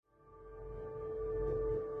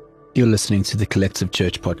You're listening to the Collective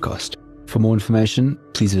Church podcast. For more information,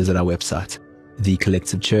 please visit our website,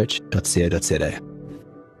 thecollectivechurch.co.za.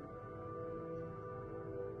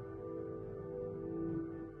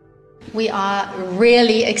 We are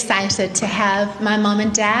really excited to have my mom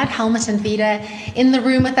and dad, Helmut and Veda, in the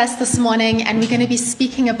room with us this morning, and we're going to be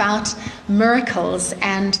speaking about miracles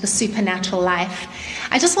and the supernatural life.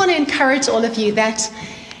 I just want to encourage all of you that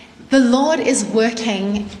the Lord is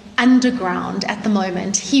working underground at the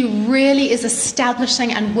moment. He really is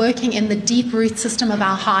establishing and working in the deep root system of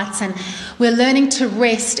our hearts, and we're learning to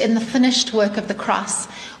rest in the finished work of the cross.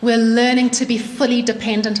 We're learning to be fully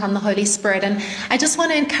dependent on the Holy Spirit, and I just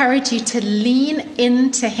want to encourage you to lean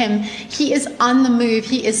into Him. He is on the move.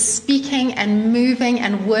 He is speaking and moving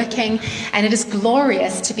and working, and it is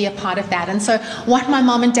glorious to be a part of that. And so what my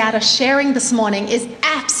mom and dad are sharing this morning is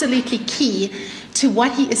absolutely key to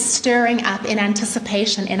what He is stirring up in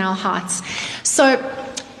anticipation in our hearts. So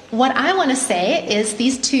what I want to say is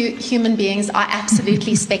these two human beings are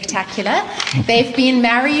absolutely spectacular. They've been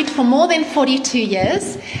married for more than 42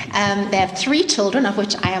 years. They have 3 children, of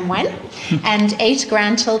which I am one, and 8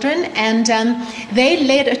 grandchildren. And they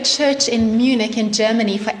led a church in Munich in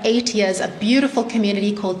Germany for 8 years, a beautiful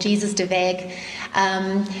community called Jesus de Weg.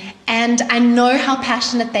 And I know how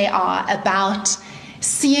passionate they are about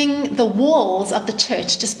seeing the walls of the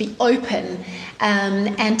church just be open,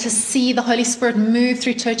 and to see the Holy Spirit move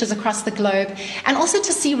through churches across the globe, and also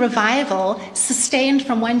to see revival sustained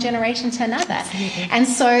from one generation to another. Absolutely. And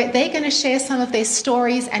so they're going to share some of their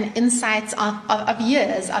stories and insights of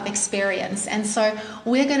years of experience. And so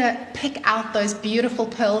we're going to pick out those beautiful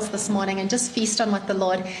pearls this morning and just feast on what the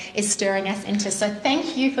Lord is stirring us into. So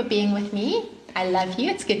thank you for being with me. I love you.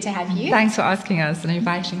 It's good to have you. Thanks for asking us and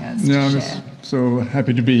inviting us to share. I'm so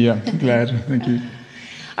happy to be here. Glad. Thank you.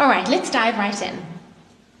 All right, let's dive right in.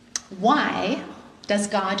 Why does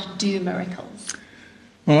God do miracles?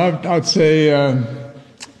 Well, I'd say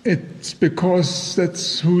it's because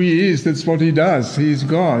that's who He is. That's what He does. He's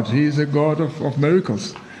God. He's a God of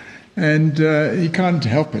miracles. And He can't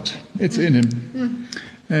help it. It's in Him.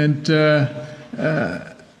 And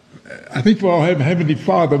I think for our Heavenly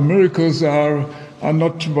Father, miracles are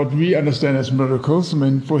not what we understand as miracles. I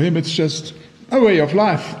mean, for Him, it's just a way of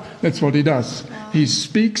life. That's what He does. He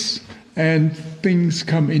speaks and things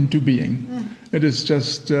come into being. It is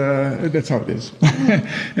just, that's how it is.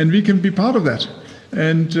 And we can be part of that.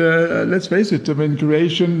 And let's face it, when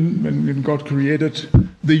creation, when God created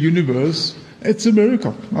the universe, it's a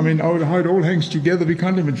miracle. I mean, how it all hangs together, we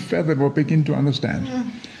can't even fathom or begin to understand.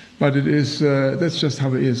 But it is, that's just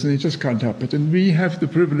how it is, and you just can't help it. And we have the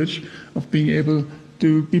privilege of being able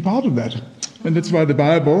to be part of that. And that's why the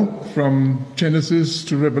Bible, from Genesis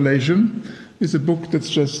to Revelation, is a book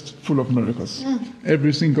that's just full of miracles.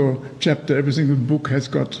 Every single chapter, every single book has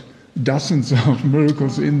got dozens of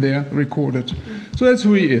miracles in there recorded. So that's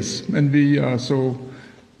who He is, and we are so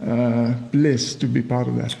blessed to be part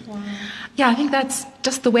of that. Yeah, I think that's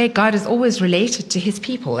just the way God has always related to His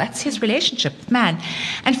people. That's His relationship with man.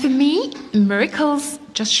 And for me, miracles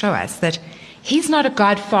just show us that He's not a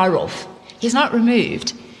God far off. He's not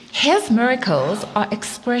removed. His miracles are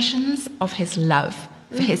expressions of His love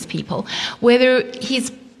for His people. Whether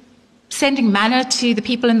He's sending manna to the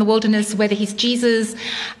people in the wilderness, whether He's Jesus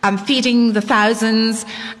feeding the thousands,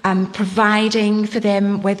 providing for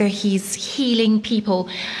them, whether He's healing people.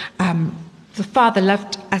 The Father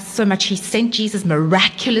loved us so much, He sent Jesus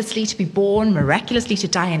miraculously to be born, miraculously to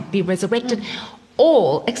die and be resurrected.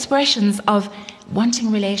 All expressions of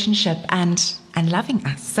wanting relationship and loving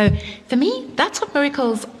us. So for me, that's what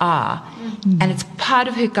miracles are. And it's part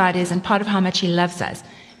of who God is and part of how much He loves us.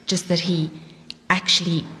 Just that He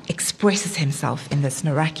actually expresses Himself in this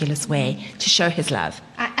miraculous way to show His love.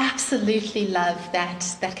 I absolutely love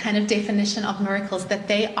that kind of definition of miracles, that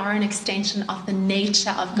they are an extension of the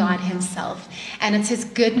nature of God Himself. And it's His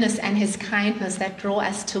goodness and His kindness that draw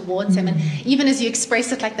us towards Him. And even as you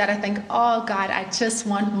express it like that, I think, oh God, I just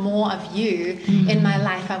want more of You in my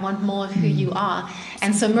life. I want more of who You are.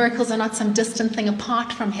 And so miracles are not some distant thing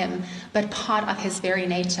apart from Him, but part of His very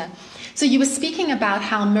nature. So you were speaking about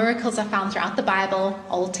how miracles are found throughout the Bible,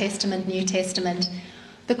 Old Testament, New Testament.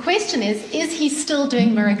 The question is He still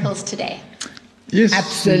doing miracles today? Yes,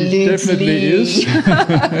 absolutely. He definitely is.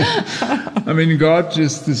 I mean, God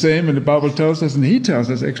is the same, and the Bible tells us, and He tells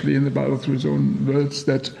us actually in the Bible through His own words,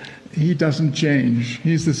 that He doesn't change.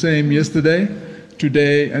 He's the same yesterday,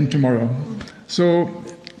 today, and tomorrow. So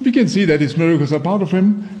we can see that His miracles are part of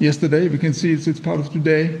Him yesterday. We can see it's part of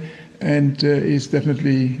today. And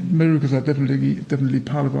miracles are definitely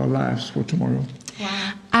part of our lives for tomorrow.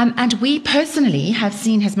 Wow. And we personally have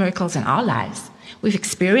seen His miracles in our lives. We've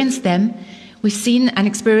experienced them. We've seen and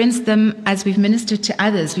experienced them as we've ministered to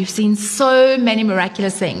others. We've seen so many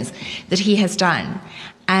miraculous things that he has done.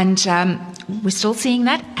 And we're still seeing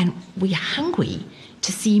that, and we're hungry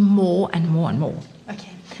to see more and more and more. Okay.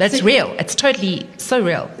 That's So- real. It's totally so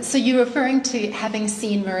real. So you're referring to having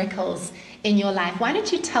seen miracles in your life. Why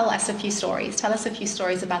don't you tell us a few stories? Tell us a few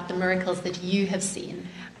stories about the miracles that you have seen.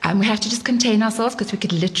 We have to just contain ourselves because we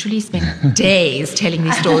could literally spend days telling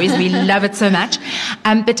these stories. We love it so much.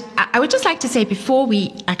 But I would just like to say, before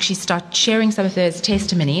we actually start sharing some of those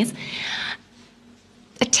testimonies,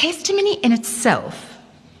 a testimony in itself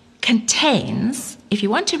contains, if you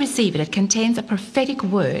want to receive it, it contains a prophetic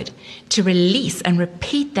word to release and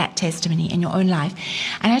repeat that testimony in your own life.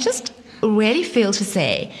 And I just really feel to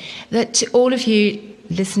say that to all of you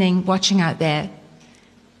listening, watching out there,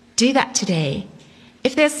 do that today.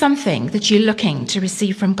 If there's something that you're looking to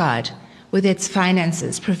receive from God, whether it's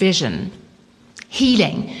finances, provision,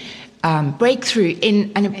 healing, breakthrough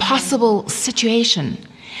in an impossible situation,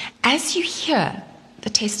 as you hear the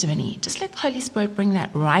testimony, just let the Holy Spirit bring that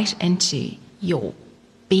right into your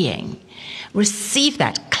being. Receive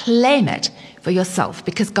that, claim it for yourself,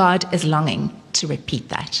 because God is longing to repeat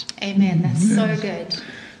that. Amen. That's so good.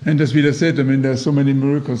 And as Veda said, I mean, there's so many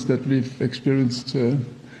miracles that we've experienced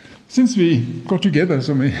since we got together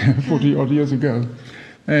so many 40-odd years ago.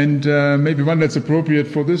 And maybe one that's appropriate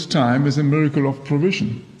for this time is a miracle of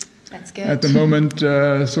provision. That's good. At the moment,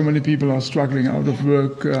 so many people are struggling out of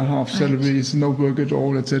work, half salaries, no work at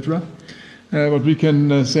all, etc. What we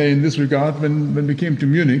can say in this regard, when we came to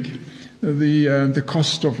Munich, the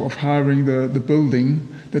cost of hiring the building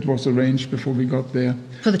that was arranged before we got there.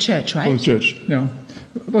 For the church, right? For the church, yeah.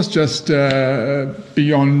 It was just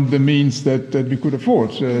beyond the means that we could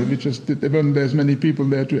afford. There weren't as many people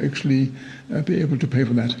there to actually be able to pay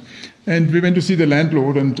for that. And we went to see the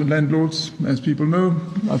landlord, and landlords, as people know,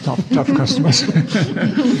 are tough customers.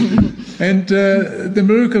 And the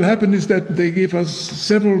miracle happened is that they gave us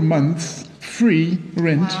several months free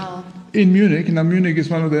rent. Wow. In Munich. Now, Munich is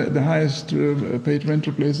one of the highest paid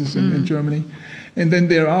rental places in Germany. And then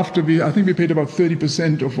thereafter, I think we paid about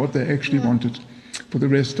 30% of what they actually wanted for the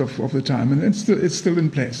rest of the time. And it's still in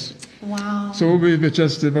place. Wow. So it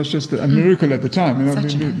was just a miracle at the time. You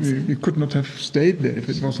know, we could not have stayed there if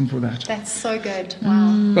it wasn't for that. That's so good.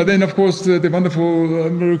 Wow. But then, of course, the wonderful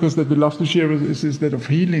miracles that we love to share is that of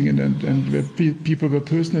healing and where people were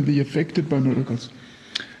personally affected by miracles.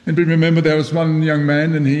 And we remember there was one young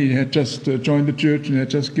man, and he had just joined the church and had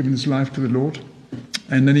just given his life to the Lord.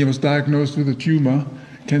 And then he was diagnosed with a tumor,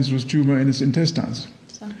 cancerous tumor in his intestines.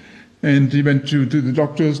 And he went to the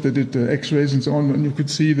doctors, they did x-rays and so on, and you could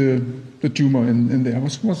see the tumor in there.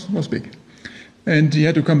 It was big. And he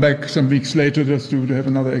had to come back some weeks later just to have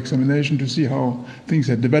another examination to see how things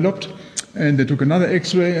had developed. And they took another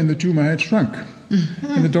x-ray, and the tumor had shrunk.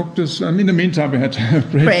 And the doctors, in the meantime, we had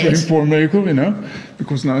prayed for him for a miracle,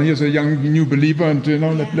 because now he's a young new believer, and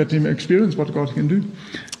let him experience what God can do.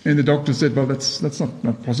 And the doctor said, well, that's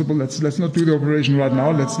not possible. Let's not do the operation right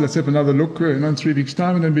now. Let's have another look, in 3 weeks'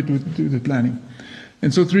 time, and then we do the planning.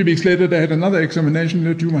 And so 3 weeks later, they had another examination,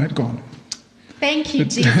 and the tumor had gone. Thank you,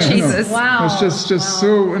 Jesus. Wow. It was just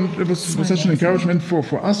so, and it was such an encouragement for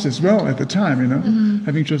us as well at the time,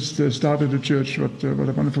 having just started a church. What a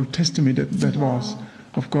wonderful testimony that was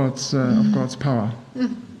of God's power.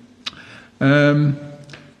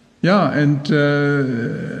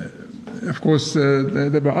 Of course,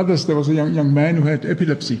 there were others. There was a young man who had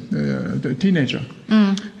epilepsy, a teenager.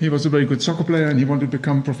 He was a very good soccer player, and he wanted to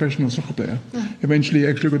become a professional soccer player. Eventually,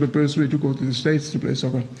 actually got a bursary to go to the States to play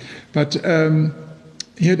soccer. But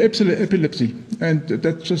he had epilepsy, and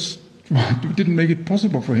that just didn't make it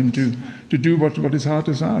possible for him to do what his heart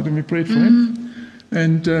desired. And we prayed for him,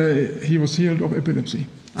 and he was healed of epilepsy.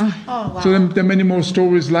 Oh, wow. So there are many more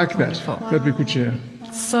stories like that that we could share.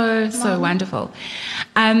 So wonderful.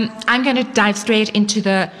 I'm going to dive straight into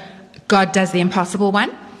the God does the impossible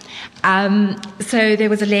one. So there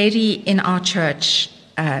was a lady in our church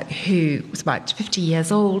who was about 50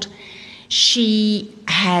 years old. She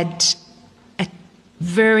had a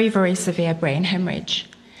very, very severe brain hemorrhage.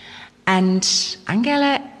 And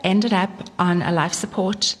Angela ended up on a life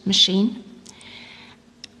support machine.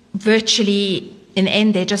 Virtually, in the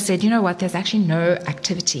end, they just said, you know what, there's actually no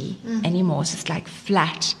activity anymore. It's just like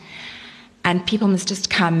flat. And people must just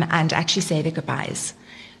come and actually say their goodbyes.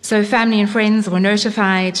 So family and friends were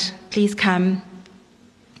notified, please come,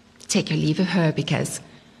 take your leave of her, because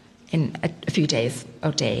in a few days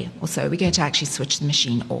or day or so, we're going to actually switch the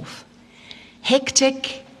machine off.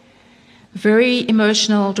 Hectic, very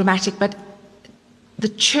emotional, dramatic, but the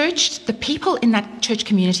church, the people in that church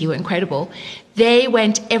community were incredible. They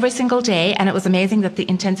went every single day, and it was amazing that the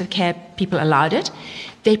intensive care people allowed it.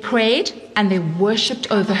 They prayed and they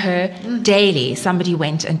worshipped over her daily. Somebody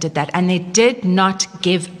went and did that, and they did not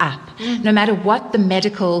give up. No matter what the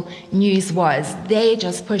medical news was, they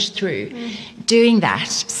just pushed through, doing that,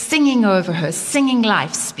 singing over her, singing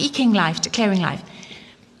life, speaking life, declaring life.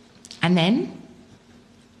 And then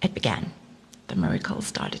it began. The miracles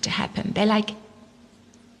started to happen. They're like,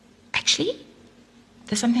 actually,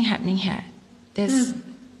 there's something happening here. There's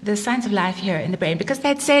signs of life here in the brain. Because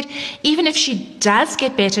they'd said, even if she does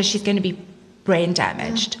get better, she's going to be brain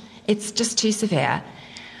damaged. It's just too severe.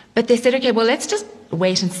 But they said, okay, well, let's just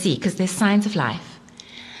wait and see, because there's signs of life.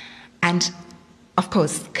 And, of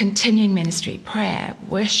course, continuing ministry, prayer,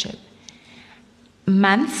 worship.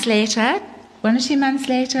 Months later, 1 or 2 months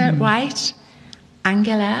later, right,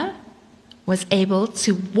 Angela was able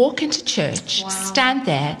to walk into church, stand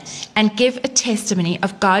there, and give a testimony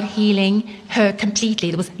of God healing her completely.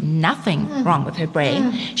 There was nothing wrong with her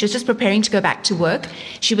brain. She was just preparing to go back to work.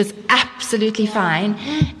 She was absolutely fine.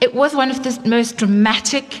 It was one of the most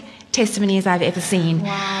dramatic testimonies I've ever seen.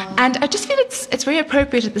 And I just feel it's very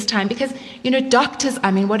appropriate at this time because, doctors,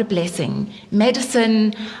 I mean, what a blessing.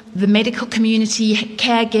 Medicine, the medical community,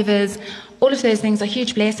 caregivers, all of those things are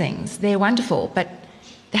huge blessings. They're wonderful, but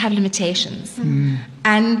they have limitations.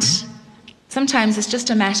 And sometimes it's just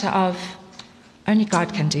a matter of only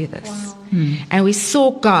God can do this. And we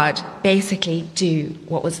saw God basically do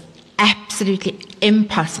what was absolutely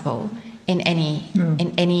impossible in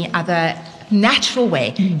any other natural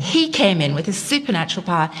way. He came in with his supernatural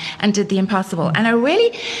power and did the impossible. And I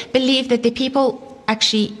really believe that the people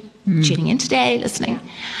actually tuning in today, listening,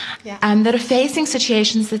 that are facing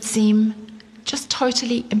situations that seem just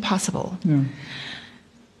totally impossible.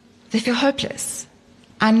 They feel hopeless.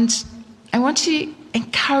 And I want to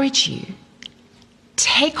encourage you,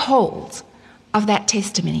 take hold of that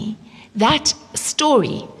testimony, that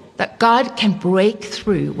story that God can break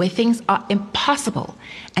through where things are impossible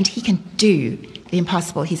and he can do the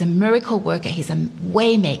impossible. He's a miracle worker. He's a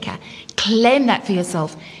way maker. Claim that for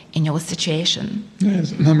yourself in your situation.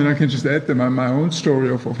 Yes, I mean, I can just add my own story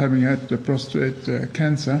of having had prostate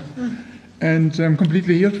cancer, and I'm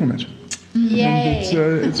completely healed from it. Yay.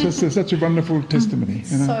 And it's just such a wonderful testimony.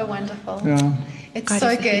 So wonderful. Yeah. It's God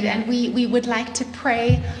so good. And we would like to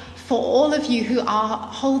pray for all of you who are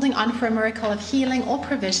holding on for a miracle of healing or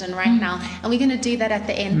provision right now. And we're going to do that at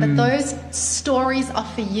the end. But those stories are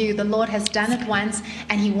for you. The Lord has done it once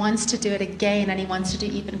and he wants to do it again, and he wants to do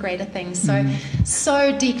even greater things.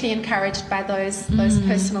 So deeply encouraged by those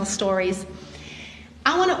personal stories.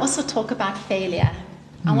 I want to also talk about failure.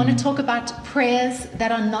 I want to talk about prayers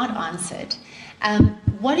that are not answered.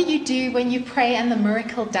 What do you do when you pray and the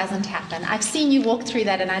miracle doesn't happen? I've seen you walk through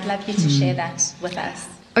that, and I'd love you to share that with us.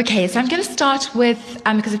 Okay, so I'm going to start with,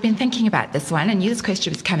 because I've been thinking about this one, and knew this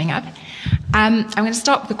question was coming up. I'm going to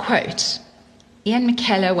start with a quote. Ian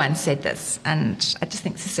McKellar once said this, and I just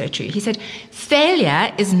think this is so true. He said,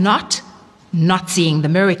 failure is not seeing the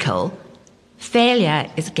miracle.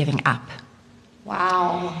 Failure is giving up.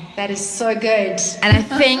 Wow, that is so good. And I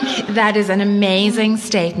think that is an amazing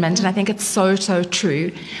statement, and I think it's so, so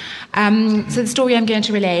true. So the story I'm going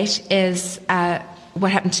to relate is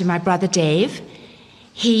what happened to my brother Dave.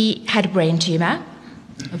 He had a brain tumor,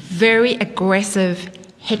 a very aggressive,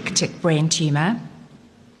 hectic brain tumor.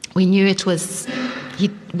 We knew it was,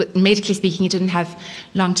 medically speaking, he didn't have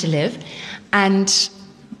long to live. And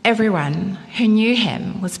everyone who knew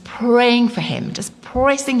him was praying for him, just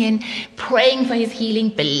pressing in, praying for his healing,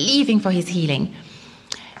 believing for his healing.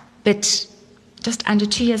 But just under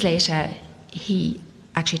 2 years later, he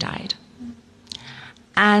actually died.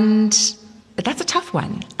 And that's a tough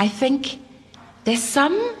one. I think there's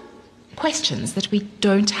some questions that we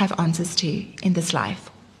don't have answers to in this life.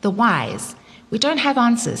 The whys. We don't have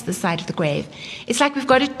answers this side of the grave. It's like we've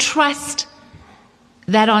got to trust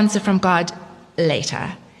that answer from God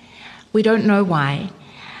later. We don't know why.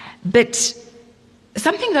 But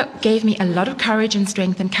something that gave me a lot of courage and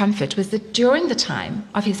strength and comfort was that during the time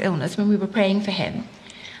of his illness, when we were praying for him,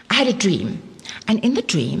 I had a dream. And in the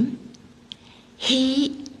dream,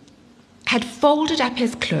 he had folded up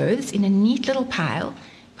his clothes in a neat little pile,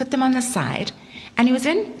 put them on the side, and he was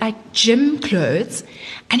in gym clothes,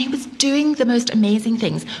 and he was doing the most amazing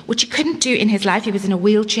things, which he couldn't do in his life. He was in a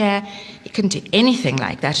wheelchair. He couldn't do anything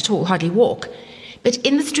like that at all, hardly walk. But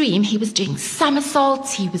in this dream, he was doing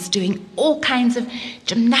somersaults, he was doing all kinds of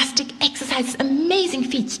gymnastic exercises, amazing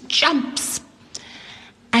feats, jumps.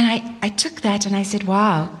 And I took that and I said,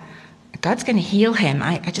 wow, God's going to heal him.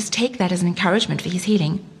 I just take that as an encouragement for his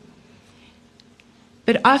healing.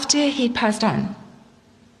 But after he'd passed on,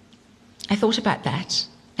 I thought about that,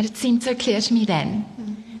 and it seemed so clear to me then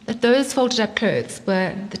that those folded up clothes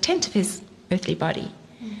were the tent of his earthly body,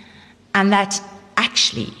 and that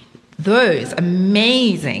actually those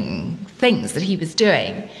amazing things that he was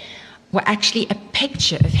doing were actually a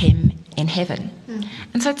picture of him in heaven.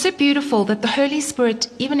 And so it's so beautiful that the Holy Spirit,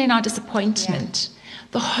 even in our disappointment,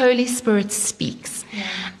 the Holy Spirit speaks.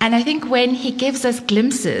 And I think when he gives us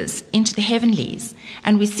glimpses into the heavenlies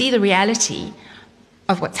and we see the reality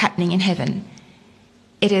of what's happening in heaven,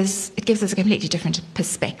 it gives us a completely different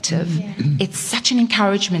perspective. It's such an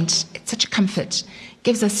encouragement, it's such a comfort,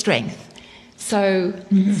 gives us strength. So good.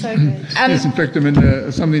 Yes, in fact, I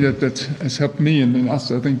mean, something that has helped me and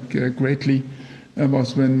us, I think, greatly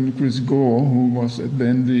was when Chris Gore, who was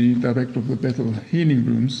then the director of the Bethel Healing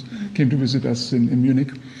Rooms, came to visit us in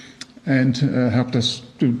Munich and helped us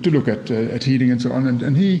to look at healing and so on.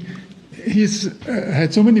 And he's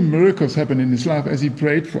had so many miracles happen in his life as he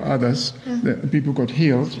prayed for others. People got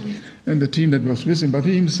healed, and the team that was with him. But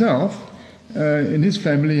he himself, in his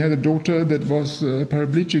family, had a daughter that was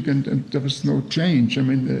paraplegic, and there was no change. I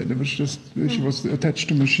mean, there was just she was attached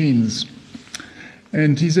to machines.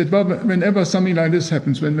 And he said, well, whenever something like this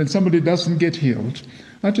happens, when somebody doesn't get healed,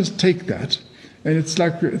 I just take that, and it's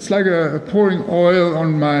like a pouring oil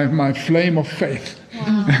on my flame of faith.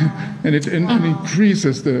 And it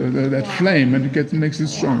increases that flame, and it makes it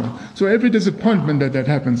stronger. So every disappointment that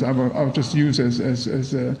happens, I'll just use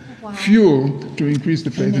as a fuel to increase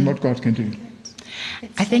the faith in what God can do.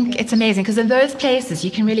 I think it's amazing, because in those places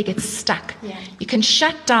you can really get stuck. You can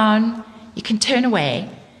shut down, you can turn away,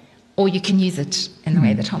 or you can use it in the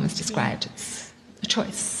way that Thomas described. It's a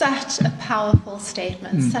choice. Such a powerful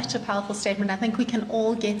statement, such a powerful statement. I think we can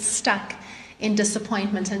all get stuck in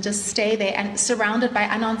disappointment and just stay there and surrounded by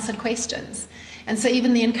unanswered questions. And so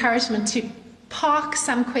even the encouragement to park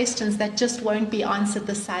some questions that just won't be answered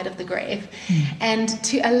this side of the grave, and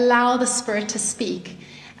to allow the Spirit to speak,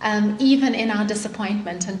 even in our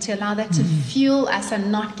disappointment, and to allow that to fuel us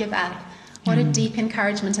and not give up. What a deep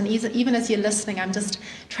encouragement. And even as you're listening, I'm just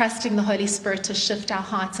trusting the Holy Spirit to shift our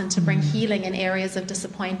hearts and to bring healing in areas of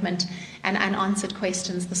disappointment and unanswered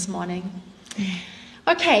questions this morning.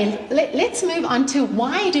 Okay, let's move on to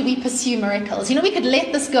why do we pursue miracles? You know, we could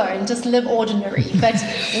let this go and just live ordinary, but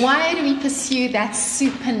why do we pursue that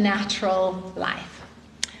supernatural life?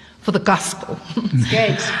 For the gospel.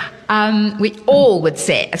 Good. We all would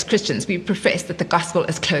say, as Christians, we profess that the gospel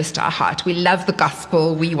is close to our heart. We love the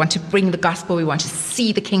gospel. We want to bring the gospel. We want to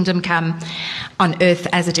see the kingdom come on earth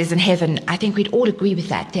as it is in heaven. I think we'd all agree with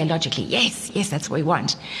that theologically. Yes, that's what we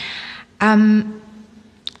want.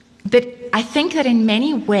 But I think that in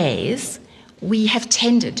many ways, we have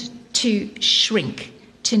tended to shrink,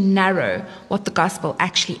 to narrow what the gospel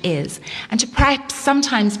actually is, and to perhaps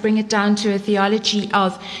sometimes bring it down to a theology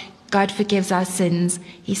of God forgives our sins,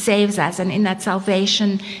 he saves us, and in that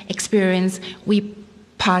salvation experience, we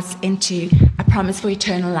pass into a promise for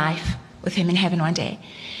eternal life with him in heaven one day.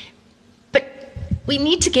 But we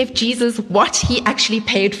need to give Jesus what he actually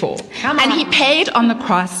paid for. And he paid on the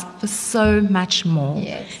cross for so much more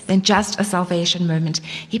than just a salvation moment.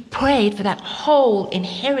 He prayed for that whole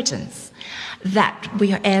inheritance that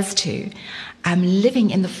we are heirs to,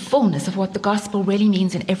 living in the fullness of what the gospel really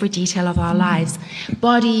means in every detail of our lives.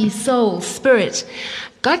 Body, soul, spirit.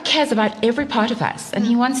 God cares about every part of us, and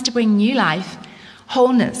he wants to bring new life,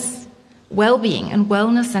 wholeness, well-being and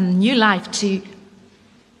wellness and new life to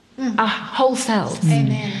our whole selves.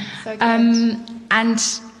 Amen. So good. And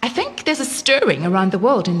I think there's a stirring around the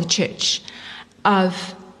world in the church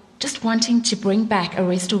of just wanting to bring back a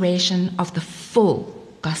restoration of the full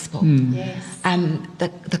gospel.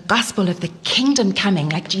 The gospel of the kingdom coming,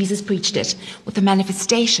 like Jesus preached it, with the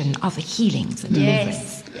manifestation of the healings and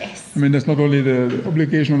deliverance. Yes. I mean, that's not only the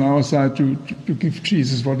obligation on our side to give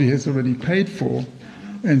Jesus what he has already paid for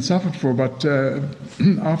and suffered for, but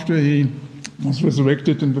after he was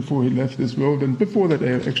resurrected and before he left this world, and before that,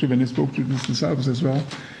 actually, when he spoke to his disciples as well,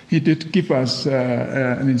 he did give us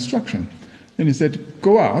an instruction. And he said,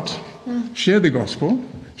 go out, share the gospel,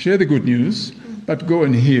 share the good news, but go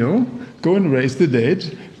and heal, go and raise the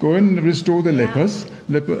dead, go and restore the lepers,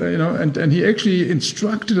 and he actually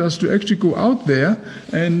instructed us to actually go out there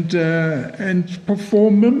and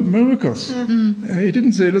perform miracles. He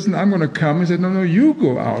didn't say, listen, I'm going to come. He said, no, you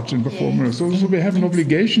go out and perform miracles. So we have an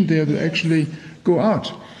obligation there to actually go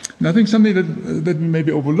out. And I think something that we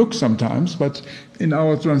maybe overlook sometimes, but in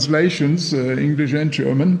our translations, English and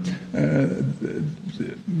German,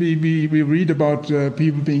 we read about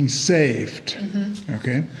people being saved.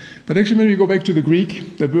 Okay, but actually, when we go back to the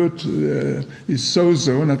Greek, the word is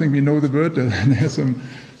sozo, and I think we know the word. There's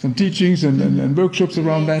some teachings and workshops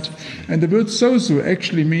around that. And the word sozo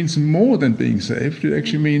actually means more than being saved. It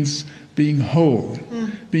actually means being whole,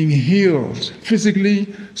 being healed,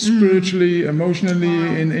 physically, spiritually, emotionally,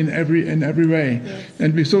 in every way. Yes.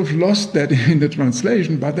 And we sort of lost that in the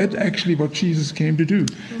translation, but that's actually what Jesus came to do.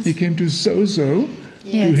 He came to sozo,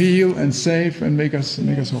 to heal and save and make us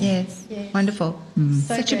whole. Yes, wonderful.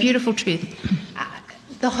 So such a beautiful truth.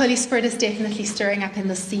 The Holy Spirit is definitely stirring up in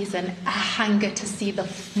this season a hunger to see the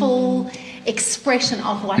full expression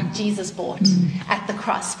of what Jesus brought at the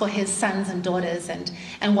cross for his sons and daughters,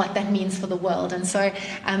 and what that means for the world. And so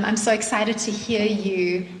I'm so excited to hear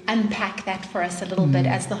you unpack that for us a little bit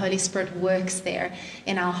as the Holy Spirit works there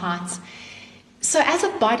in our hearts. So as a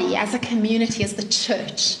body, as a community, as the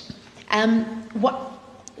church,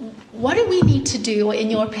 what do we need to do, or in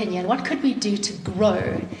your opinion, what could we do to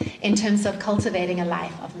grow in terms of cultivating a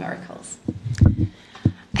life of miracles?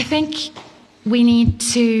 I think we need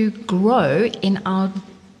to grow in our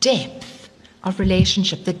depth of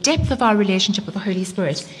relationship. The depth of our relationship with the Holy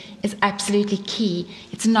Spirit is absolutely key.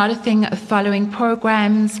 It's not a thing of following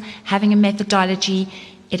programs, having a methodology.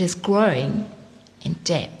 It is growing in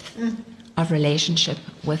depth of relationship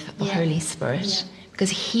with the Holy Spirit, because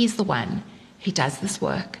he's the one who does this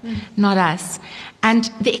work, not us.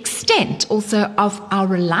 And the extent also of our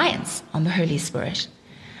reliance on the Holy Spirit.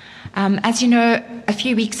 As you know, a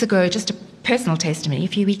few weeks ago, just a personal testimony, a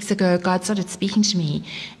few weeks ago, God started speaking to me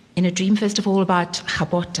in a dream, first of all, about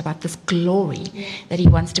Chabot, about this glory that he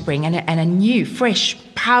wants to bring, and a new, fresh,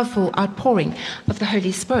 powerful outpouring of the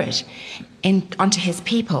Holy Spirit onto his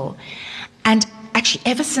people. And actually,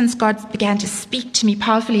 ever since God began to speak to me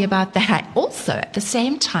powerfully about that, I also, at the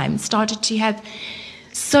same time, started to have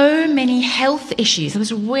so many health issues. I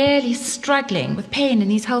was really struggling with pain and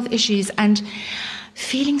these health issues and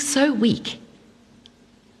feeling so weak.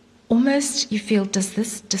 Almost you feel, does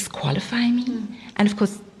this disqualify me? And of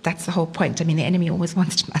course, that's the whole point. I mean, the enemy always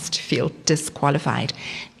wants us to feel disqualified.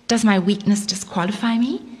 Does my weakness disqualify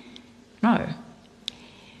me? No.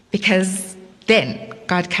 Because then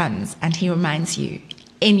God comes and he reminds you,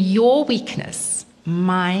 in your weakness,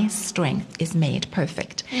 my strength is made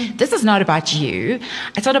perfect. This is not about you.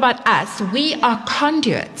 It's not about us. We are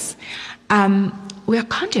conduits. We are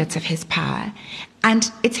conduits of his power.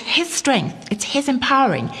 And it's his strength, it's his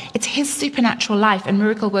empowering, it's his supernatural life and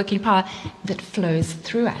miracle working power that flows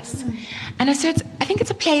through us. And so I think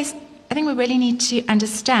it's a place, I think we really need to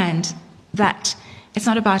understand that it's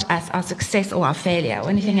not about us, our success or our failure or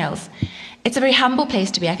anything else. It's a very humble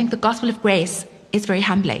place to be. I think the gospel of grace is very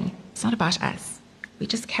humbling. It's not about us. We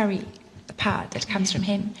just carry the power that comes from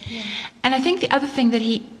him. And I think the other thing that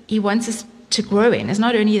he wants us to grow in is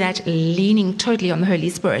not only that leaning totally on the Holy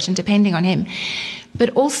Spirit and depending on him, but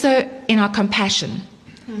also in our compassion.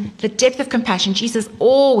 The depth of compassion. Jesus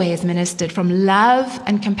always ministered from love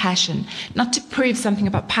and compassion, not to prove something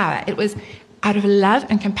about power. It was out of love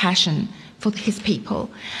and compassion for his people.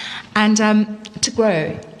 And to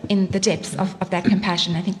grow in the depths of that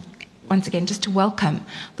compassion, I think, once again, just to welcome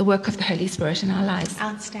the work of the Holy Spirit in our lives.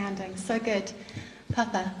 Outstanding. So good.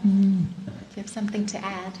 Papa, do you have something to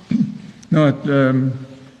add? No,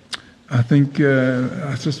 I think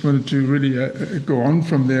I just wanted to really go on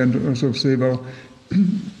from there and also say, well,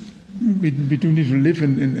 we do need to live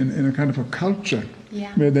in a kind of a culture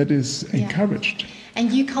where that is encouraged.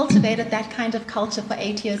 And you cultivated that kind of culture for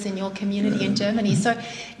 8 years in your community in Germany. So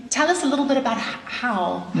tell us a little bit about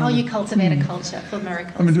how you cultivate a culture for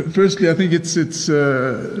miracles. I mean, firstly, I think it's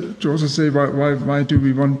to also say why do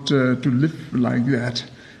we want to live like that?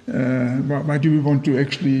 Why do we want to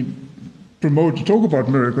actually talk about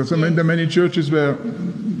miracles? I mean, there are many churches where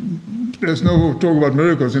there's no talk about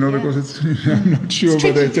miracles, because it's, I'm not sure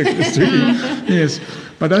whether it's tricky. Yes.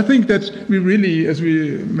 But I think that we really, as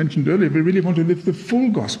we mentioned earlier, we really want to live the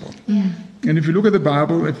full gospel. And if you look at the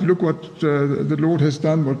Bible, if you look what the Lord has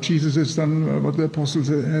done, what Jesus has done, what the apostles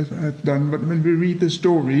have done, but when we read the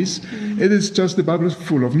stories, it is just the Bible is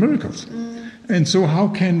full of miracles. And so how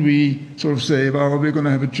can we sort of say, well, we're going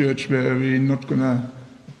to have a church where we're not going to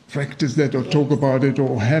practice that or talk about it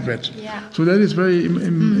or have it. So that is very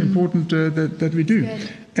important that we do.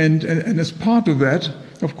 And as part of that,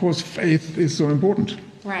 of course, faith is so important.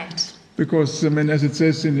 Right. Because, I mean, as it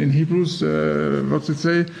says in Hebrews, what's it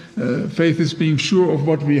say? Faith is being sure of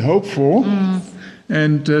what we hope for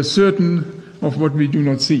and certain of what we do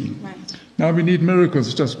not see. Right. Now we need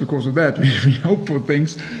miracles just because of that. We hope for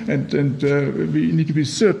things, and we need to be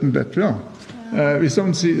certain that we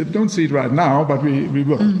don't see it right now, but we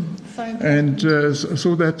will. So and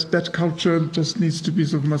so that culture just needs to be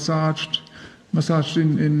sort of massaged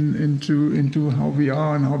into how we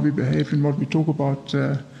are and how we behave and what we talk about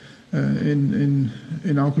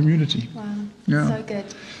in our community. Wow, Yeah. so good.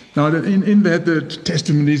 Now, in that, the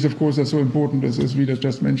testimonies, of course, are so important, as Veda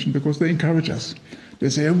just mentioned, because they encourage us. They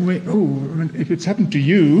say, if it's happened to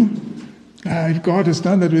you, if God has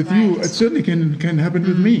done that with you, it certainly can happen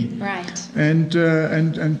with me. Right. And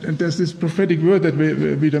there's this prophetic word that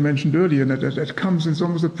Veda mentioned earlier, that comes, it's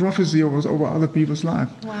almost a prophecy over other people's life.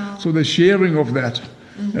 Wow. So the sharing of that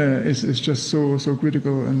is just so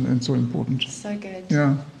critical and so important. So good.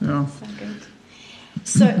 Yeah. So good.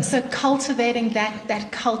 So cultivating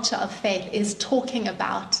that culture of faith is talking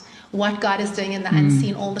about what God is doing in the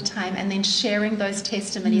unseen all the time, and then sharing those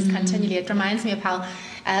testimonies continually. It reminds me of how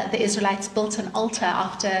the Israelites built an altar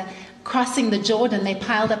after crossing the Jordan. They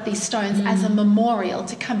piled up these stones as a memorial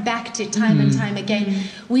to come back to time and time again.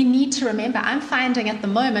 We need to remember, I'm finding at the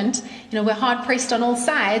moment, we're hard pressed on all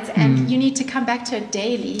sides, and you need to come back to it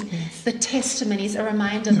daily. Yes. The testimonies, a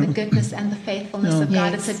reminder of the goodness and the faithfulness of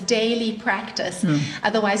God. It's a daily practice.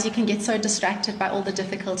 Otherwise, you can get so distracted by all the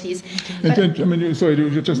difficulties. Sorry,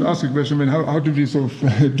 to just ask a question. How did we sort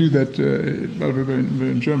of do that while we were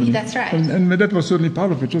in Germany? That's right. And that was certainly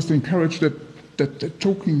part of it, just to encourage that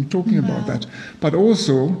talking about that, but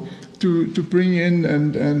also to bring in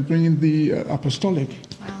and bring in the apostolic,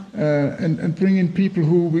 and bring in people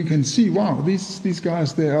who we can see. Wow, these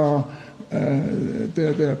guys, they're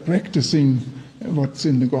practicing what's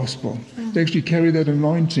in the gospel. They actually carry that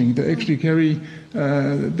anointing. They actually carry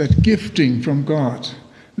that gifting from God.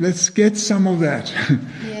 Let's get some of that.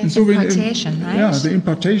 And so impartation, right? Yeah, the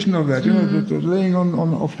impartation of that. The laying on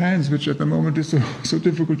of hands, which at the moment is so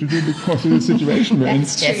difficult to do because of the situation we're in.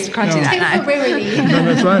 Yes, can't do that now.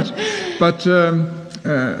 That's right. But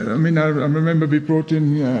I remember we brought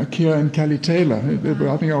in Kia and Callie Taylor. They were,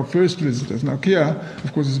 I think, our first visitors. Now, Kia,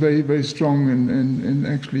 of course, is very, very strong in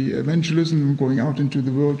actually evangelism, going out into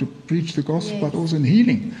the world to preach the gospel, but also in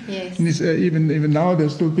healing. Yes. And even now, they're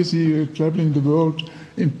still busy traveling the world,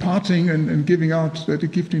 imparting and giving out the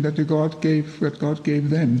gifting that God gave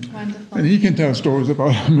them. Wonderful. And he can tell stories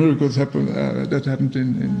about miracles that happened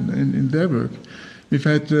in their work. We've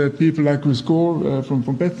had people like Chris Gore from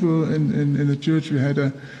Bethel in the church. We had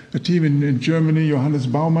a team in Germany, Johannes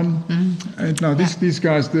Baumann. And now these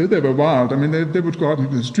guys, they were wild. They would go out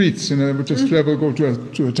into the streets, and they would just travel, go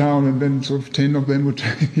to a town, and then sort of 10 of them would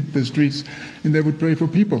hit the streets, and they would pray for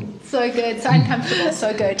people. So good, so uncomfortable,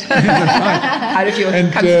 so good. Out of your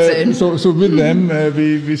comfort zone. So with them,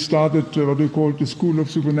 we started what we called the School of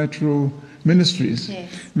Supernatural Ministries,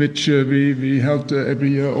 which we held every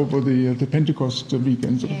year over the Pentecost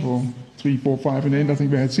weekends for 3, 4, 5, and 8. I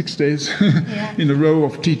think we had 6 days in a row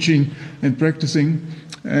of teaching and practicing,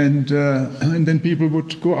 and then people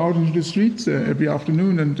would go out into the streets every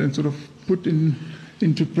afternoon and sort of put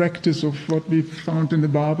into practice of what we found in the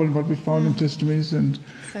Bible and what we found in testimonies, and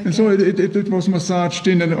so it was massaged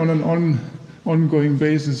in and on an ongoing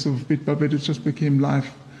basis of bit by bit. It just became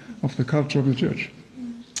life of the culture of the church.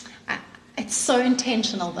 It's so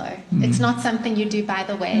intentional, though. It's not something you do by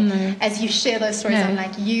the way. As you share those stories, I'm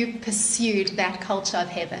like, you pursued that culture of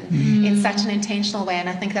heaven in such an intentional way, and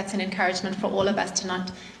I think that's an encouragement for all of us to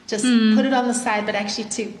not just put it on the side, but actually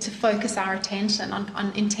to focus our attention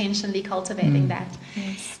on intentionally cultivating that.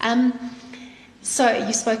 Yes. So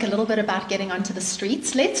you spoke a little bit about getting onto the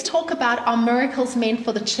streets. Let's talk about, are miracles meant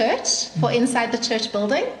for the church, for inside the church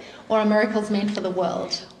building, or are miracles meant for the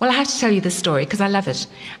world? Well, I have to tell you this story because I love it.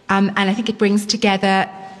 And I think it brings together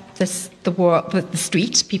the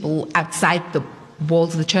street, people outside the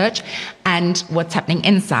walls of the church, and what's happening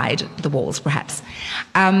inside the walls, perhaps.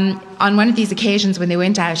 On one of these occasions when they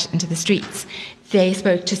went out into the streets, they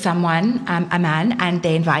spoke to someone, a man, and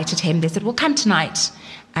they invited him. They said, well, come tonight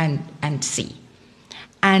and see.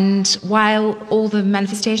 And while all the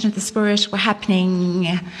manifestation of the Spirit were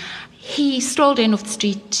happening, he strolled in off the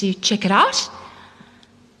street to check it out.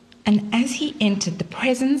 And as he entered, the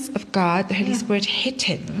presence of God, the Holy Spirit, hit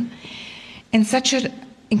him in such an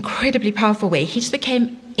incredibly powerful way. He just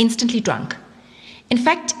became instantly drunk. In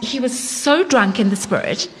fact, he was so drunk in the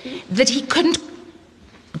Spirit that he couldn't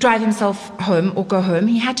drive himself home or go home.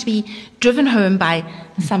 He had to be driven home by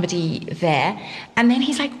somebody there. And then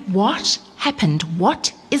he's like, what happened?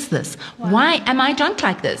 What is this? Wow. Why am I drunk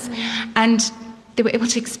like this? And they were able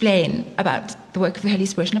to explain about the work of the Holy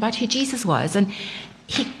Spirit and about who Jesus was. And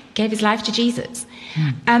gave his life to Jesus.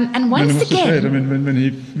 And once And I must again... have said, I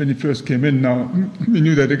mean, when he first came in, now, we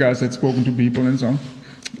knew that the guys had spoken to people and so on.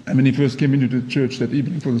 And when he first came into the church that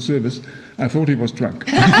evening for the service, I thought he was drunk.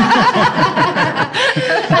 I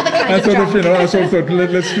thought,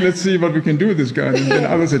 let's see what we can do with this guy. And then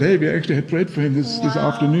others said, hey, we actually had prayed for him this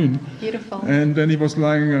afternoon. Beautiful. And then he was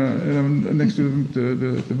lying next to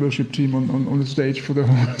the worship team on the stage for the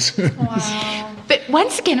whole service. Wow. But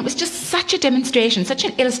once again, it was just such a demonstration, such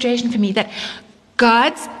an illustration for me that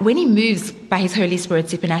God's, when he moves by his Holy Spirit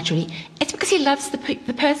supernaturally, it's because he loves the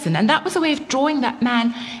person. And that was a way of drawing that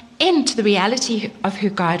man into the reality of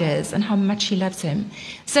who God is and how much he loves him.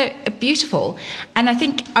 So beautiful. And I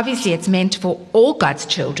think obviously it's meant for all God's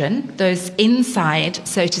children, those inside,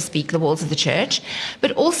 so to speak, the walls of the church,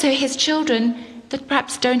 but also his children that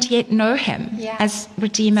perhaps don't yet know him as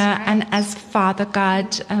Redeemer and as Father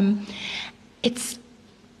God. It's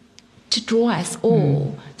to draw us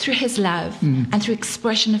all through his love and through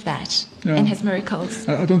expression of that in his miracles.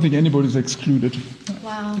 I don't think anybody's excluded.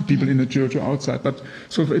 Wow. People in the church or outside. But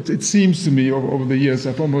so it seems to me over the years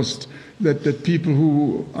I've almost that people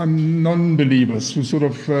who are non-believers, who sort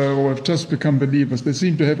of or have just become believers, they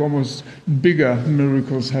seem to have almost bigger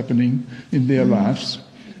miracles happening in their lives.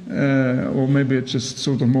 Or maybe it's just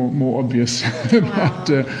sort of more obvious. But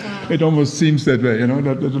it almost seems that way,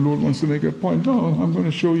 that the Lord wants to make a point. Oh, I'm going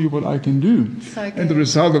to show you what I can do. So good. And the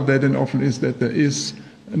result of that then often is that there is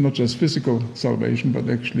not just physical salvation, but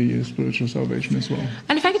actually a spiritual salvation as well.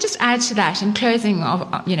 And if I could just add to that in closing,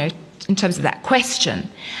 in terms of that question,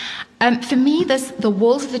 for me, the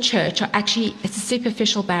walls of the church are actually, it's a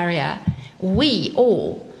superficial barrier. We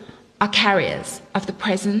all are carriers of the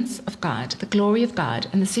presence of God, the glory of God,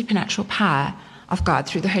 and the supernatural power of God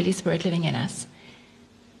through the Holy Spirit living in us.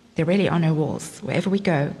 There really are no walls. Wherever we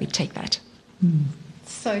go, we take that.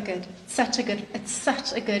 So good. It's such a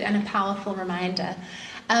good and a powerful reminder.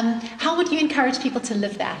 How would you encourage people to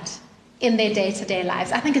live that in their day-to-day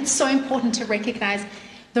lives? I think it's so important to recognize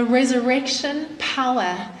the resurrection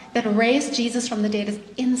power that raised Jesus from the dead is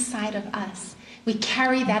inside of us. We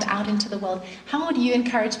carry that out into the world. How would you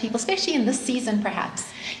encourage people, especially in this season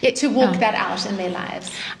perhaps, to walk that out in their lives?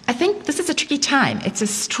 I think this is a tricky time. It's a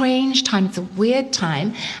strange time. It's a weird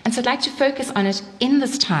time. And so I'd like to focus on it in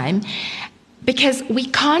this time because we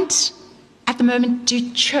can't, at the moment,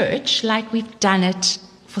 do church like we've done it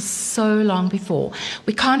for so long before.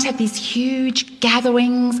 We can't have these huge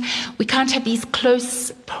gatherings. We can't have these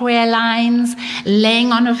close prayer lines,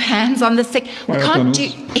 laying on of hands on the sick. We can't do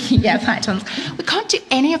fire tunnels. We can't do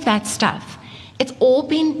any of that stuff. It's all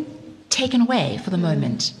been taken away for the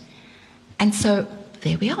moment. And so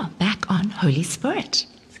there we are, back on Holy Spirit.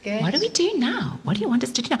 It's good. What do we do now? What do you want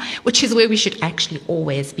us to do now? Which is where we should actually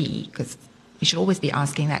always be, because we should always be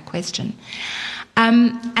asking that question.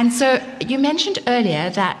 And so you mentioned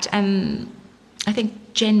earlier that, I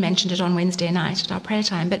think Jen mentioned it on Wednesday night at our prayer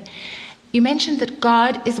time, but you mentioned that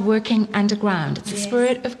God is working underground. It's the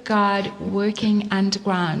Spirit of God working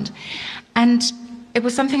underground. And it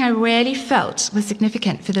was something I really felt was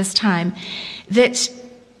significant for this time, that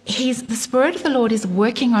the Spirit of the Lord is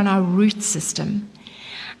working on our root system,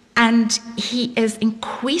 and he is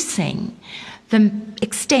increasing the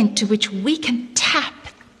extent to which we can tap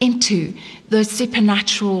into those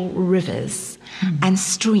supernatural rivers and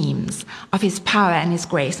streams of his power and his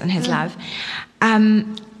grace and his love.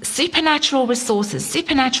 Supernatural resources,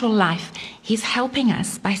 supernatural life. He's helping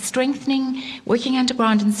us by strengthening, working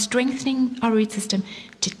underground and strengthening our root system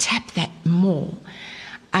to tap that more.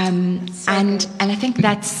 And I think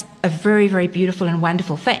that's a very, very beautiful and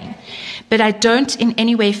wonderful thing. But I don't in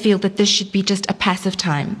any way feel that this should be just a passive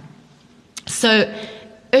time. So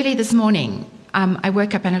early this morning, I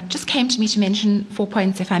woke up and it just came to me to mention 4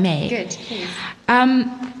 points, if I may. Good, please.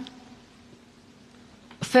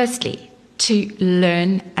 Firstly, to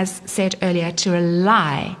learn, as said earlier, to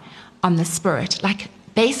rely on the Spirit, like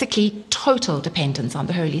basically total dependence on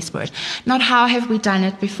the Holy Spirit. Not how have we done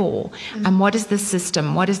it before, and what is this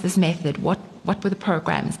system, what is this method, what were the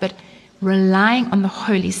programs, but relying on the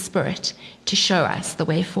Holy Spirit to show us the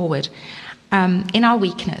way forward. In our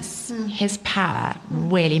weakness, his power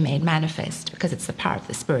really made manifest because it's the power of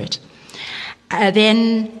the Spirit.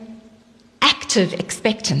 Then active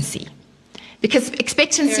expectancy. Because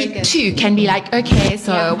expectancy too can be like, okay,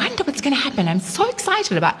 so I wonder what's going to happen. I'm so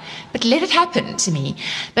excited about it, but let it happen to me.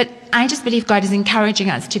 But I just believe God is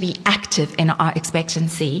encouraging us to be active in our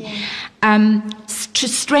expectancy, to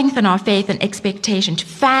strengthen our faith and expectation, to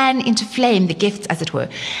fan into flame the gifts, as it were.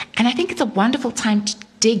 And I think it's a wonderful time to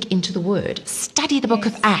dig into the Word, study the book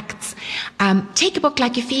of Acts, take a book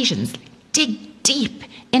like Ephesians, dig deep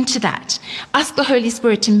into that. Ask the Holy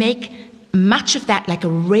Spirit to make much of that like a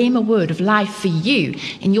rhema word of life for you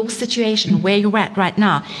in your situation, where you're at right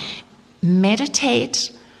now.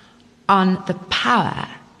 Meditate on the power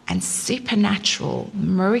and supernatural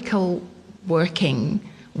miracle working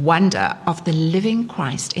wonder of the living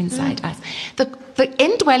Christ inside us. The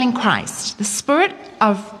indwelling Christ, the Spirit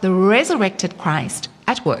of the resurrected Christ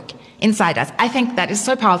at work inside us. I think that is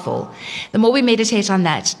so powerful. The more we meditate on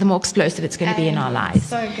that, the more explosive it's going to be in our lives.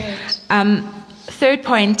 So good. Third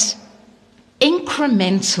point,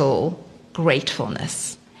 incremental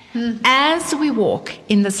gratefulness. As we walk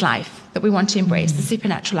in this life that we want to embrace, the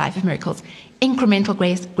supernatural life of miracles, incremental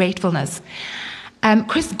gratefulness.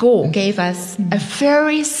 Chris Gore gave us a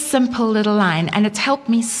very simple little line, and it's helped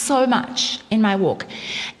me so much in my walk.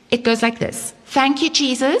 It goes like this: thank you,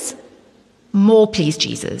 Jesus. More, please,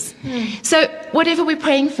 Jesus. So whatever we're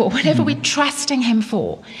praying for, whatever we're trusting him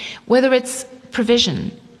for, whether it's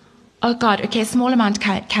provision, oh God, okay, a small amount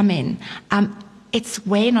come in. It's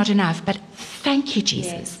way not enough, but thank you,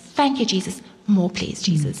 Jesus. Yes. Thank you, Jesus. More, please,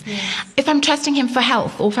 Jesus. If I'm trusting him for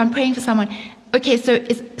health, or if I'm praying for someone, okay, so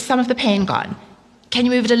is some of the pain gone? Can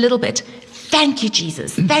you move it a little bit? Thank you,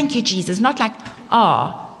 Jesus. Thank you, Jesus. Not like,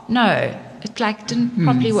 oh, no, it like didn't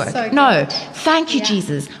properly work. So no, good. thank you,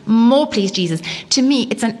 Jesus. More, please, Jesus. To me,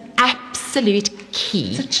 it's an absolute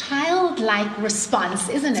key. It's a childlike response,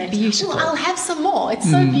 isn't it? beautiful. Oh, I'll have some more. It's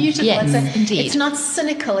so beautiful. Yes, indeed. It's not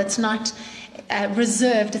cynical. It's not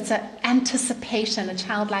reserved. It's an anticipation, a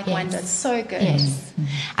childlike wonder. It's so good. Yes.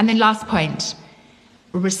 And then last point,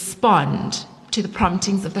 respond to the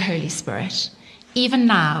promptings of the Holy Spirit. Even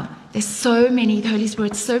now, there's so many, the Holy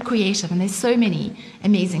Spirit's so creative, and there's so many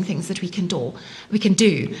amazing things that we can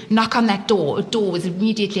do. Knock on that door. A door is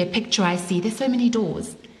immediately a picture I see. There's so many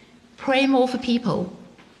doors. Pray more for people.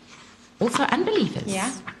 Also unbelievers.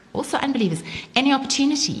 Yeah. Also unbelievers. Any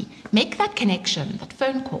opportunity, make that connection, that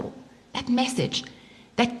phone call, that message,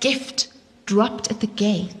 that gift dropped at the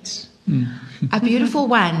gate. A beautiful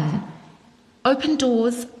one. Open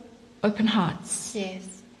doors, open hearts.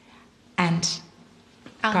 Yes. And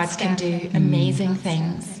God can do Outstanding. amazing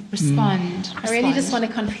things. Respond. I really just want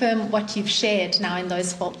to confirm what you've shared now in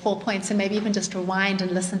those four points, and maybe even just rewind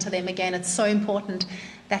and listen to them again. It's so important.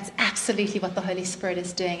 That's absolutely what the Holy Spirit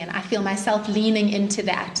is doing, and I feel myself leaning into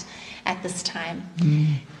that at this time.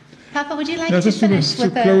 Papa, would you like to just finish to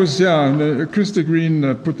with close, Christa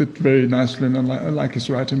Green put it very nicely, and I like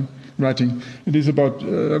his writing. It is about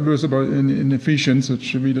a verse about in Ephesians,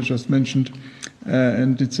 which Veda just mentioned,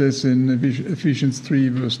 and it says in Ephesians 3,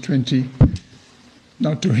 verse 20,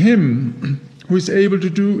 now to him who is able to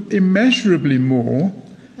do immeasurably more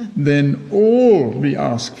than all we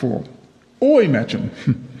ask for or imagine,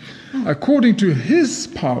 according to his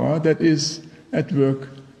power that is at work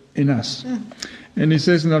in us. And he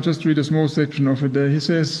says, and I'll just read a small section of it. He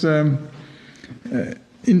says,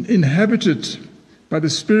 inhabited by the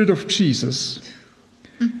Spirit of Jesus,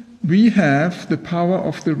 we have the power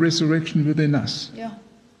of the resurrection within us. Yeah.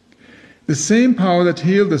 The same power that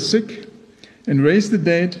healed the sick and raised the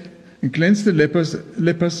dead and cleansed the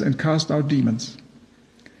lepers and cast out demons.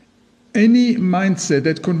 Any mindset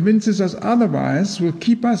that convinces us otherwise will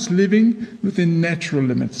keep us living within natural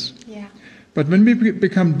limits. Yeah. But when we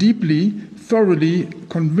become deeply, thoroughly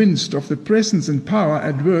convinced of the presence and power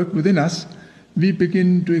at work within us, we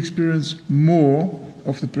begin to experience more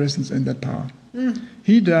of the presence and that power.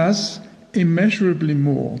 He does immeasurably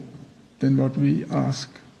more than what we ask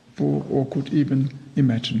for or could even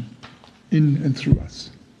imagine in and through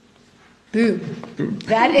us. Boom.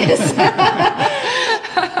 That is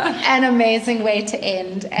an amazing way to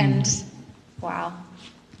end. And wow.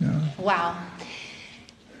 Yeah. Wow.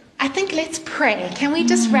 I think let's pray. Can we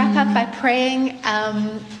just wrap up by praying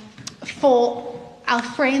for our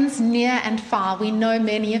friends near and far? We know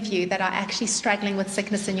many of you that are actually struggling with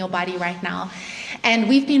sickness in your body right now. And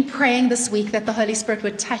we've been praying this week that the Holy Spirit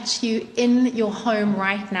would touch you in your home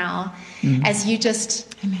right now as you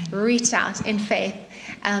just reach out in faith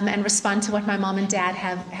and respond to what my mom and dad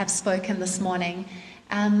have spoken this morning.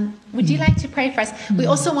 Would you like to pray for us? We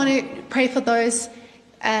also want to pray for those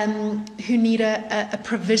who need a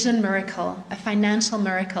provision miracle, a financial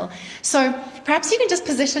miracle. So perhaps you can just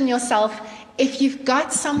position yourself. If you've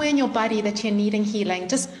got somewhere in your body that you're needing healing,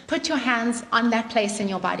 just put your hands on that place in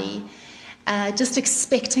your body, just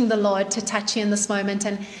expecting the Lord to touch you in this moment.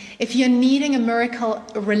 And if you're needing a miracle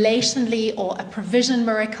relationally or a provision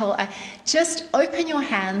miracle, just open your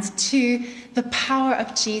hands to the power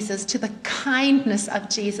of Jesus, to the kindness of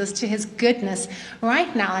Jesus, to his goodness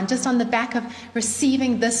right now. And just on the back of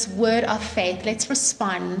receiving this word of faith, let's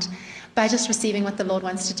respond by just receiving what the Lord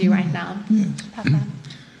wants to do right now. Papa.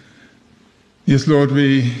 Yes, Lord,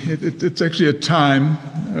 it's actually a time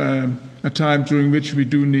during which we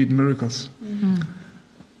do need miracles.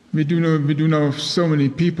 We do know of so many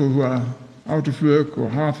people who are out of work or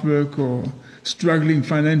half work or struggling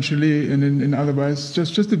financially and in other ways,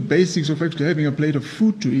 just the basics of actually having a plate of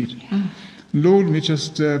food to eat. Lord, we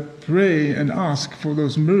just pray and ask for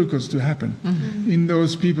those miracles to happen in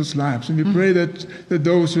those people's lives. And we pray that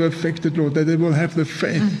those who are affected, Lord, that they will have the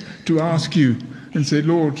faith to ask you and say,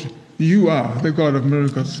 Lord, you are the God of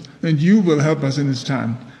miracles, and you will help us in this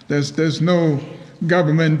time. There's no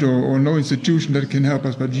government or no institution that can help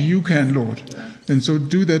us, but you can, Lord. And so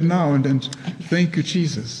do that now, and thank you,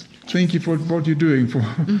 Jesus. Thank you for what you're doing, for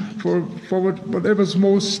whatever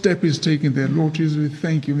small step is taken there. Lord Jesus, we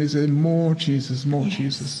thank you. We say, more Jesus, more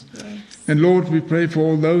Jesus. And Lord, we pray for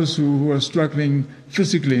all those who are struggling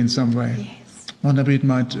physically in some way, whatever it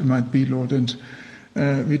might be, Lord. And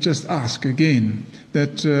we just ask again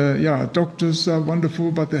that, doctors are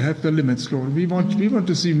wonderful, but they have their limits, Lord. We want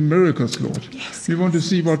to see miracles, Lord. We want to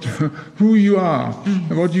see who you are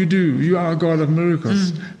and what you do. You are a God of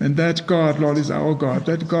miracles. And that God, Lord, is our God.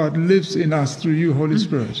 That God lives in us through you, Holy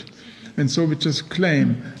Spirit. And so we just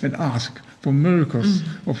claim and ask for miracles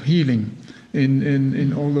of healing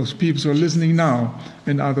in all those people who are listening now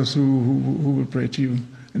and others who will pray to you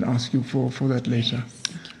and ask you for that later.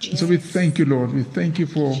 So we thank you, Lord. We thank you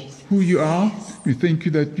for who you are. We thank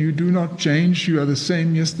you that you do not change. You are the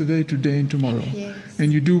same yesterday, today, and tomorrow.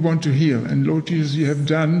 And you do want to heal. And Lord Jesus, you have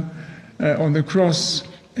done on the cross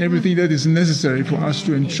everything that is necessary for us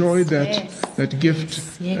to enjoy that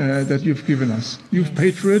gift that you've given us. You've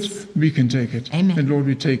paid for it. We can take it. Amen. And Lord,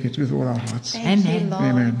 we take it with all our hearts. Thank you, Lord.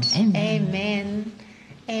 Amen. Amen.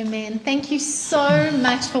 Amen. Thank you so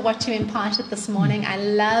much for what you imparted this morning. I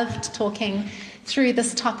loved talking through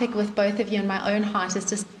this topic with both of you, and my own heart is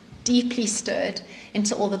just deeply stirred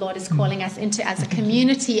into all the Lord is calling us into as a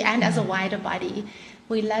community and as a wider body.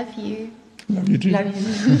 We love you. Love you too. Love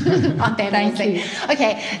you. Aren't they amazing?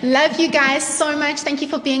 Okay, love you guys so much. Thank you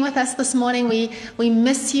for being with us this morning. We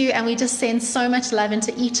miss you, and we just send so much love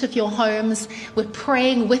into each of your homes. We're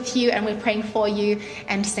praying with you and we're praying for you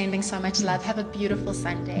and sending so much love. Have a beautiful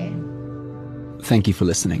Sunday. Thank you for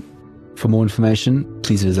listening. For more information,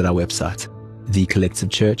 please visit our website,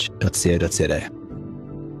 thecollectivechurch.co.za.